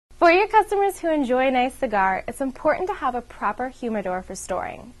For your customers who enjoy a nice cigar, it's important to have a proper humidor for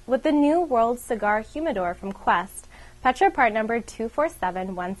storing. With the new World Cigar Humidor from Quest, Petra part number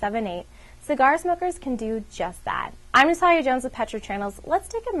 247178, cigar smokers can do just that. I'm Natalia Jones with Petra Channels. Let's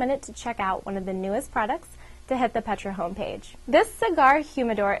take a minute to check out one of the newest products to hit the Petra homepage. This cigar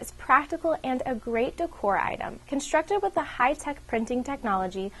humidor is practical and a great decor item. Constructed with the high-tech printing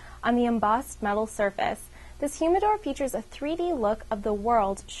technology on the embossed metal surface, this humidor features a 3D look of the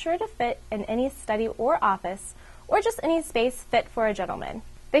world, sure to fit in any study or office, or just any space fit for a gentleman.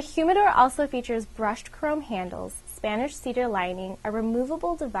 The humidor also features brushed chrome handles, Spanish cedar lining, a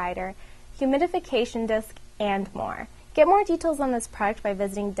removable divider, humidification disc, and more. Get more details on this product by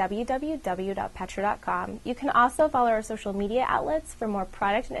visiting www.petra.com. You can also follow our social media outlets for more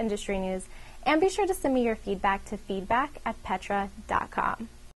product and industry news, and be sure to send me your feedback to feedback@petra.com.